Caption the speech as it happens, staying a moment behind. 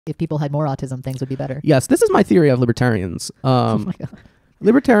if people had more autism, things would be better. Yes, this is my theory of libertarians. Oh my God.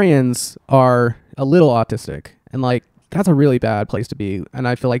 Libertarians are a little autistic, and like that's a really bad place to be. And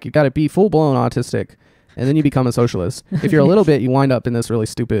I feel like you got to be full blown autistic, and then you become a socialist. If you're a little bit, you wind up in this really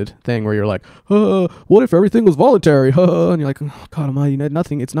stupid thing where you're like, what if everything was voluntary? And you're like, oh, God almighty,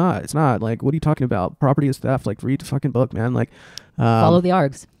 nothing. It's not. Like, what are you talking about? Property is theft. Like, read the fucking book, man. Like, follow the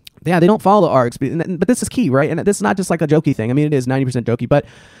args. Yeah, they don't follow the args, but this is key, right? And this is not just like a jokey thing. I mean, it is 90% jokey, but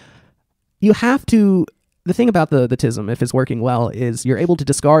you have to. The thing about the TISM, if it's working well, is you're able to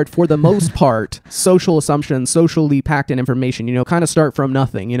discard, for the most part, social assumptions, socially packed in information, kind of start from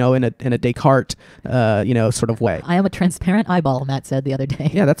nothing, in a Descartes, sort of way. I am a transparent eyeball, Matt said the other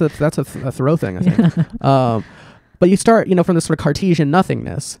day. Yeah, that's a Thoreau thing, I think. But you start, from this sort of Cartesian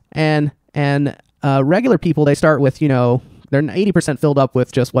nothingness. And regular people, they start with, they're 80% filled up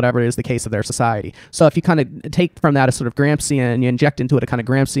with just whatever is the case of their society. So if you kind of take from that a sort of Gramscian, you inject into it a kind of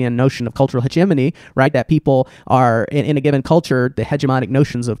Gramscian notion of cultural hegemony, right? That people are, in a given culture, the hegemonic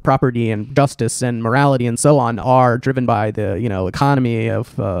notions of property and justice and morality and so on are driven by the, economy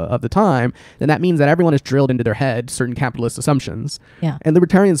of the time, then that means that everyone has drilled into their head certain capitalist assumptions. Yeah. And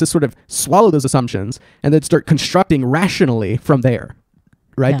libertarians just sort of swallow those assumptions and then start constructing rationally from there.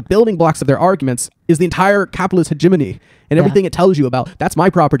 Right? Yeah. The building blocks of their arguments is the entire capitalist hegemony and everything it tells you about. That's my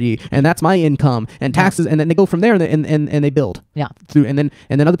property and that's my income and taxes, and then they go from there and they build. Yeah. And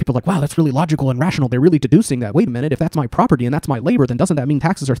then other people are like, wow, that's really logical and rational. They're really deducing that. Wait a minute, if that's my property and that's my labor, then doesn't that mean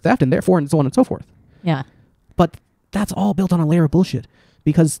taxes are theft and therefore and so on and so forth? Yeah. But that's all built on a layer of bullshit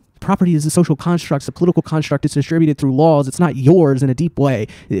because property is a social construct, it's a political construct, it's distributed through laws, it's not yours in a deep way.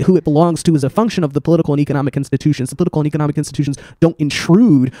 Who it belongs to is a function of the political and economic institutions. The political and economic institutions don't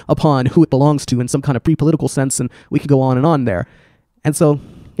intrude upon who it belongs to in some kind of pre-political sense, and we could go on and on there. And so,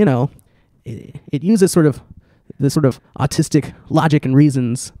 it uses the sort of autistic logic and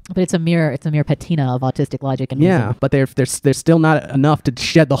reasons. But it's a mere patina of autistic logic and reason. Yeah, but there's still not enough to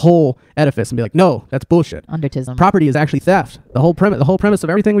shed the whole edifice and be like, no, that's bullshit. Undertism. Property is actually theft. The whole premise of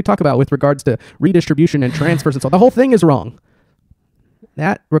everything we talk about with regards to redistribution and transfers and so on, the whole thing is wrong.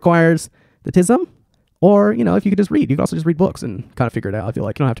 That requires the TISM, or if you could just read, you could also just read books and kind of figure it out. I feel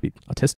like you don't have to be autistic.